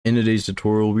In today's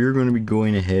tutorial, we are going to be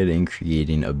going ahead and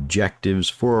creating objectives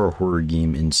for our horror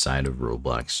game inside of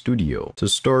Roblox Studio. To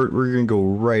start, we're going to go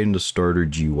right into Starter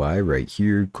GUI right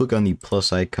here, click on the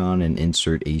plus icon and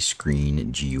insert a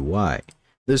screen GUI.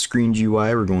 This screen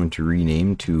GUI we're going to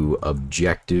rename to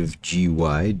Objective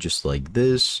GUI, just like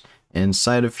this.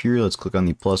 Inside of here, let's click on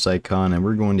the plus icon and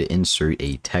we're going to insert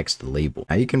a text label.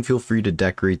 Now you can feel free to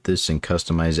decorate this and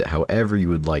customize it however you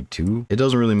would like to. It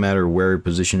doesn't really matter where we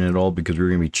position it at all because we're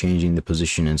going to be changing the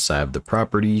position inside of the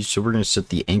properties. So we're going to set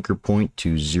the anchor point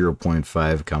to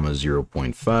 0.5,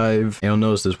 0.5. And you'll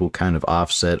notice this will kind of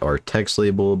offset our text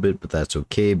label a bit, but that's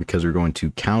okay because we're going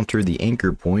to counter the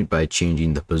anchor point by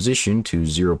changing the position to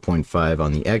 0.5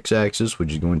 on the x-axis,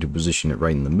 which is going to position it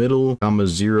right in the middle,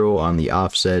 0 on the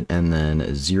offset, and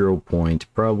then 0.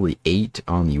 Probably 8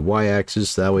 on the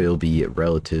y-axis. That way it'll be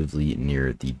relatively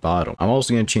near the bottom. I'm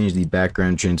also going to change the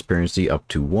background transparency up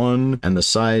to 1, and the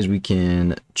size we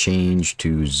can change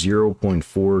to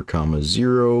 0.4,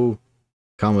 0,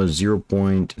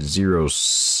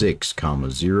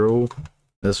 0.06, 0.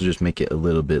 This will just make it a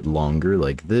little bit longer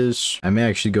like this. I may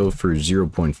actually go for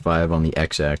 0.5 on the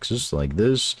x-axis like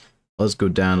this. Let's go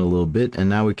down a little bit, and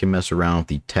now we can mess around with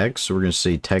the text. So we're going to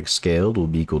say text scaled will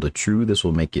be equal to true. This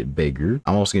will make it bigger.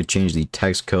 I'm also going to change the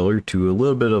text color to a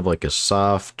little bit of like a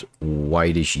soft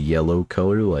whitish yellow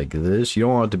color like this. You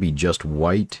don't want it to be just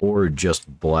white or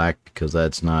just black because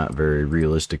that's not very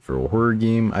realistic for a horror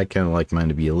game. I kind of like mine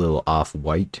to be a little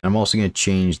off-white. I'm also going to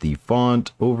change the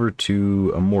font over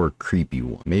to a more creepy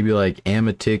one. Maybe like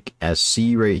Amatic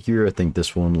SC right here. I think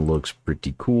this one looks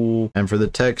pretty cool. And for the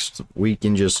text, we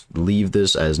can just leave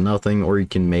this as nothing, or you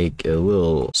can make a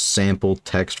little sample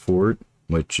text for it,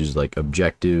 which is like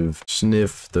objective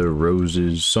sniff the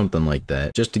roses, something like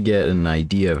that, just to get an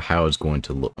idea of how it's going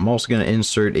to look. I'm also going to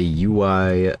insert a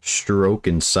UI stroke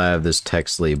inside of this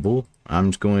text label.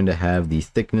 I'm just going to have the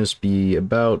thickness be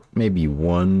about maybe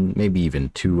 1, maybe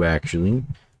even 2 actually,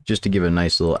 just to give a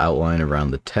nice little outline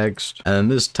around the text. And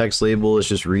this text label is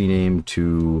just renamed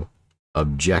to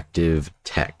Objective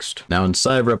Text. Now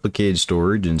inside of replicated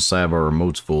storage, inside of our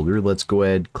remotes folder, let's go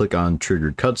ahead, click on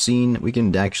trigger cutscene. We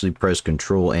can actually press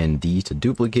Control and D to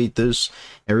duplicate this,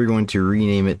 and we're going to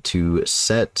rename it to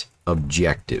set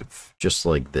objective, just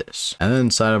like this. And then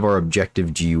inside of our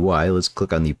Objective GUI, let's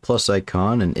click on the plus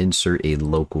icon and insert a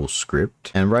local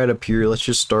script. And right up here, let's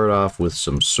just start off with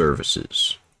some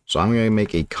services. So I'm going to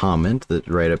make a comment that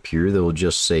right up here that will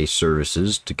just say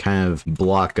services to kind of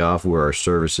block off where our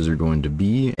services are going to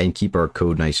be and keep our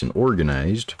code nice and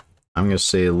organized. I'm going to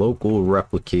say local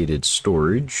replicated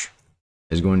storage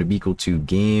is going to be equal to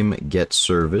game get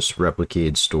service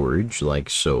replicated storage, like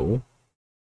so.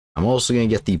 I'm also going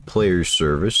to get the players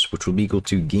service, which will be equal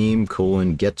to game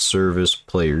get service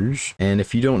players. And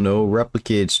if you don't know,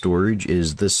 replicated storage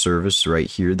is this service right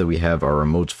here that we have our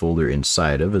remotes folder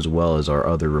inside of, as well as our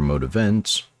other remote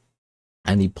events.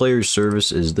 And the players service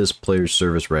is this players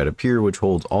service right up here, which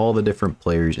holds all the different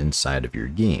players inside of your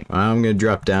game. I'm going to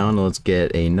drop down. Let's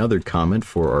get another comment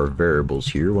for our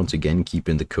variables here. Once again,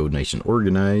 keeping the code nice and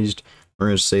organized. We're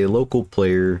going to say local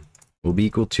player will be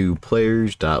equal to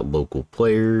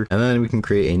players.localPlayer, and then we can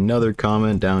create another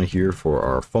comment down here for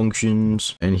our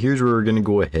functions. And here's where we're going to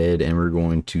go ahead and we're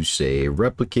going to say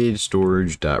replicated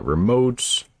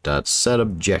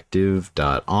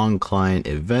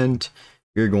storage.remotes.setObjective.onClientEvent.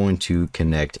 We're going to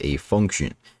connect a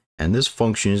function. And this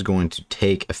function is going to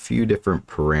take a few different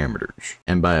parameters.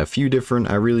 And by a few different,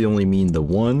 I really only mean the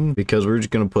one, because we're just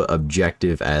going to put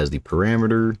objective as the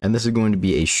parameter. And this is going to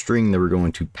be a string that we're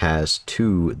going to pass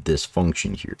to this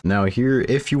function here. Now here,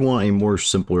 if you want a more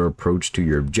simpler approach to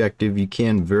your objective, you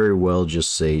can very well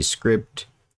just say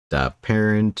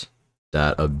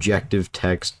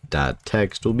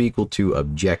script.parent.objectiveText.text will be equal to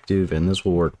objective, and this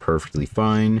will work perfectly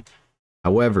fine.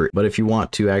 However, but if you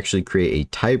want to actually create a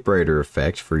typewriter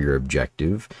effect for your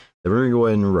objective, then we're going to go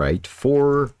ahead and write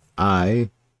for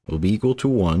I will be equal to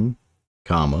 1,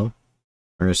 comma.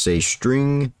 We're going to say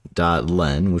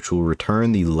string.len, which will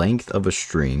return the length of a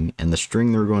string, and the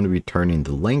string that we're going to be returning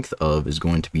the length of is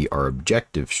going to be our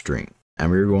objective string.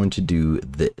 And we're going to do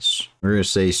this. We're going to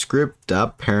say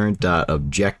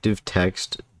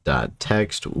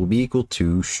script.parent.objectiveText.text will be equal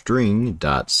to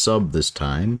string.sub this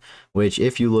time, which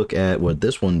if you look at what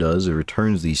this one does, it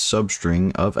returns the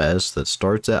substring of s that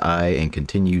starts at I and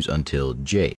continues until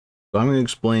j. So I'm going to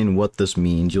explain what this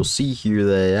means. You'll see here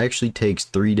that it actually takes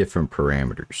 3 different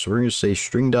parameters. So we're going to say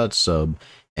string.sub,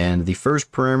 and the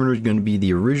first parameter is going to be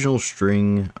the original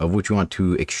string of which we want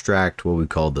to extract what we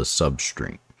call the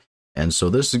substring. And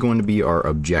so this is going to be our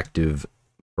objective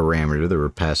parameter that we're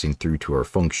passing through to our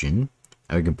function.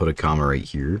 And we can put a comma right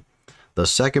here. The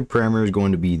second parameter is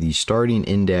going to be the starting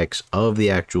index of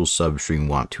the actual substring we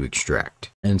want to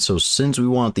extract. And so since we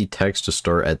want the text to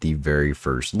start at the very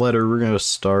first letter, we're going to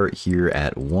start here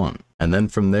at 1. And then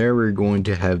from there, we're going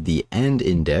to have the end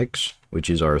index, which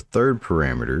is our third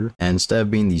parameter. And instead of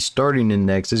being the starting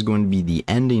index, is going to be the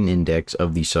ending index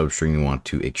of the substring we want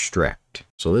to extract.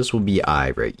 So this will be I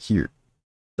right here.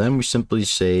 Then we simply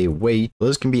say wait.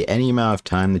 This can be any amount of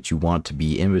time that you want to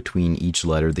be in between each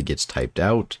letter that gets typed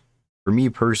out. For me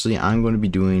personally, I'm going to be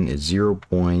doing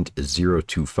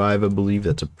 0.025, I believe.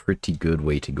 That's a pretty good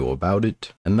way to go about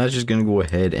it. And that's just going to go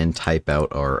ahead and type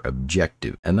out our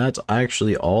objective. And that's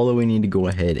actually all that we need to go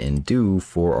ahead and do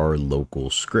for our local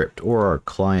script or our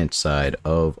client side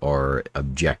of our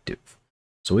objective.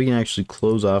 So we can actually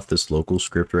close off this local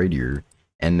script right here.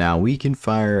 And now we can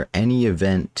fire any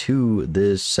event to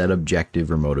this set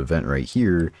objective remote event right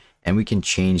here. And we can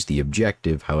change the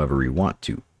objective however we want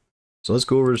to. So let's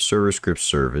go over to server script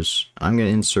service. I'm going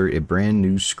to insert a brand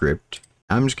new script.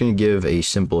 I'm just going to give a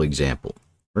simple example.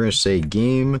 We're going to say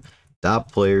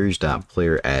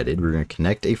game.players.playerAdded. We're going to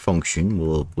connect a function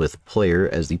with player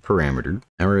as the parameter.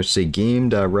 And we're going to say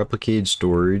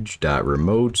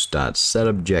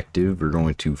game.replicatestorage.remotes.setObjective. We're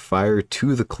going to fire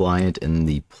to the client, and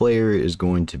the player is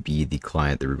going to be the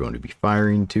client that we're going to be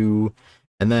firing to.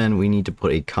 And then we need to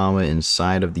put a comma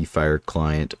inside of the fire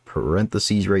client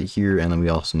parentheses right here. And then we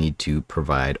also need to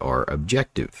provide our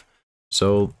objective.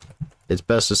 So it's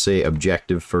best to say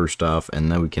objective first off,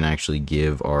 and then we can actually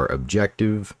give our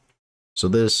objective. So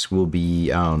this will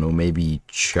be, I don't know, maybe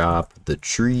chop the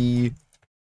tree,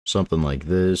 something like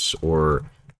this, or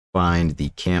find the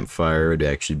campfire to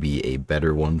actually be a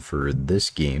better one for this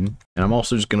game. And I'm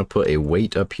also just going to put a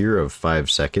wait up here of 5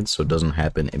 seconds, so it doesn't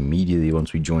happen immediately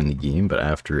once we join the game, but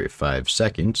after 5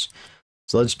 seconds.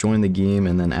 So let's join the game,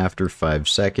 and then after 5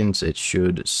 seconds, it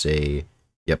should say,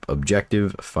 yep,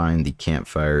 objective, find the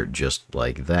campfire, just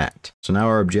like that. So now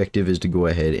our objective is to go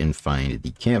ahead and find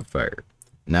the campfire.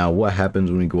 Now, what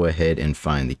happens when we go ahead and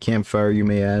find the campfire, you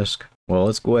may ask? Well,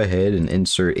 let's go ahead and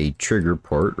insert a trigger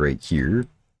part right here.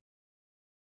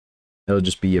 It'll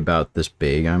just be about this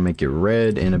big. I make it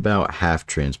red and about half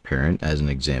transparent as an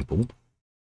example.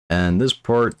 And this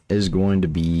part is going to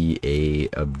be a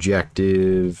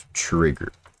objective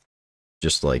trigger,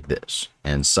 just like this.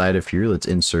 And inside of here, let's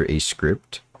insert a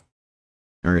script.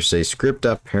 We're going to say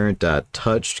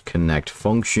script.parent.touched connect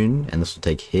function, and this will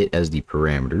take hit as the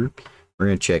parameter. We're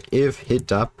going to check if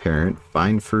hit.parent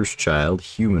find first child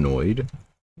humanoid.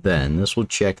 Then this will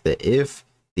check that if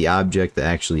the object that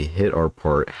actually hit our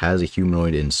part has a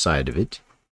humanoid inside of it,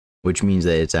 which means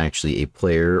that it's actually a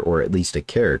player or at least a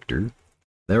character.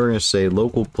 Then we're going to say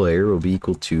local player will be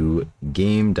equal to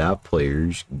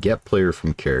game.players get player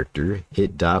from character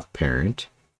hit.parent.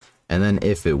 And then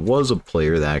if it was a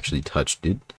player that actually touched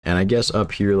it, and I guess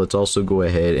up here, let's also go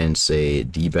ahead and say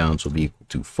debounce will be equal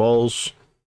to false.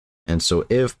 And so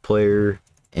if player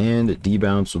and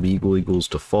debounce will be equals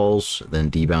to false, then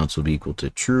debounce will be equal to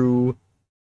true.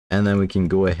 And then we can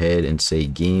go ahead and say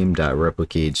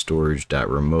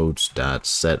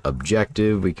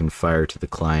game.replicatestorage.remotes.setObjective. We can fire to the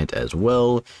client as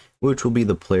well, which will be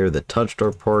the player that touched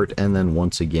our part. And then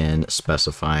once again,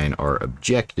 specifying our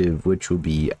objective, which will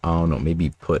be, I don't know,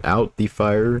 maybe put out the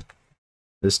fire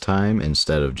this time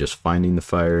instead of just finding the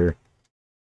fire.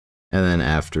 And then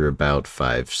after about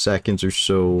 5 seconds or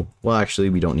so, well, actually,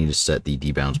 we don't need to set the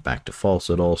debounce back to false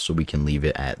at all, so we can leave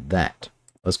it at that.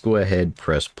 Let's go ahead,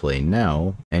 press play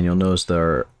now, and you'll notice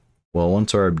that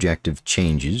once our objective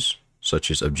changes,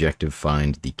 such as objective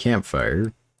find the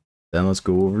campfire, then let's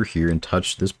go over here and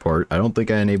touch this part. I don't think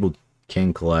I enabled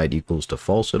can collide equals to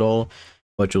false at all,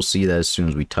 but you'll see that as soon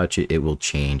as we touch it, it will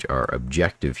change our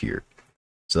objective here.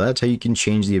 So that's how you can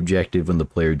change the objective when the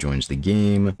player joins the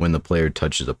game, when the player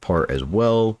touches a part as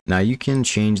well. Now you can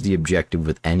change the objective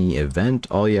with any event.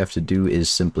 All you have to do is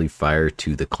simply fire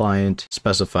to the client,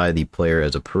 specify the player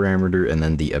as a parameter, and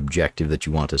then the objective that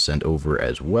you want to send over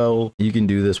as well. You can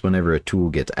do this whenever a tool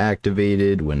gets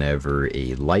activated, whenever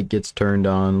a light gets turned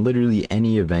on, literally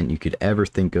any event you could ever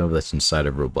think of that's inside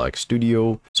of Roblox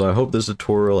Studio. So I hope this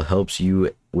tutorial helps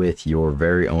you with your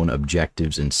very own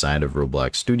objectives inside of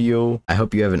Roblox Studio. I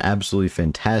hope you have an absolutely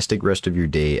fantastic rest of your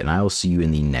day, and I will see you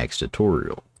in the next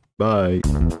tutorial. Bye!